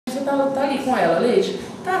tá ali com ela, Leide,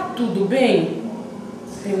 tá tudo bem?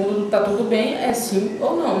 Pergunta do tá tudo bem é sim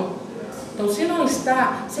ou não. Então, se não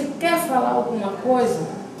está, você quer falar alguma coisa?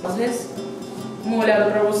 Às vezes, uma olhada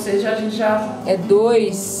pra você, a gente já... É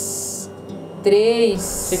 2, 3...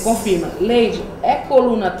 Você confirma. Leide, é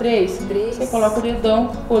coluna 3? 3. Você coloca o dedão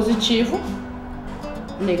positivo,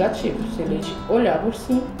 negativo. Se a Leide olhar por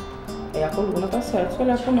sim, a coluna tá certa. Se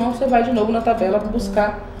olhar por não, você vai de novo na tabela para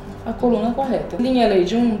buscar a coluna correta. Linha,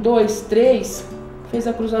 Leide, 1, 2, 3, fez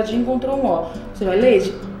a cruzadinha e encontrou um O. Você vai,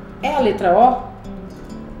 Leide, é a letra O?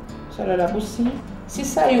 Se olhar por sim. Se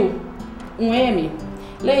saiu um M,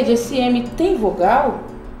 Leide, esse M tem vogal?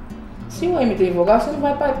 Se o M tem vogal, você não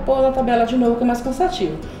vai pôr na tabela de novo, que é mais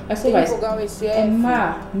cansativo. Aí você vai, vogal esse F? é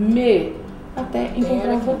ma, me, até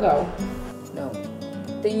encontrar a vogal. Não.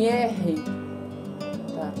 Tem R.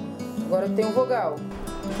 Tá. Agora tem um vogal.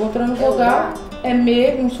 Encontrando vogal, é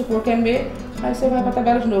me, vamos supor que é me. Aí você vai pra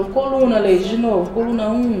tabela de novo. Coluna, Leide, de novo. Coluna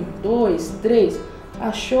 1, 2, 3.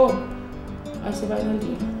 Achou? Aí você vai na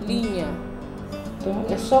linha. Linha. Então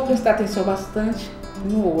é só prestar atenção bastante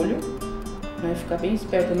no olho, né? Ficar bem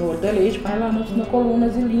esperta no olho da Leide, vai lá na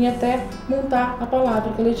colunas e linha até montar a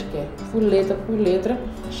palavra que a Leide quer. Por letra,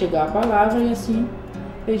 chegar a palavra e assim,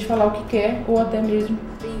 Leide falar o que quer ou até mesmo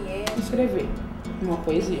escrever uma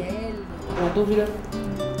poesia. Uma dúvida?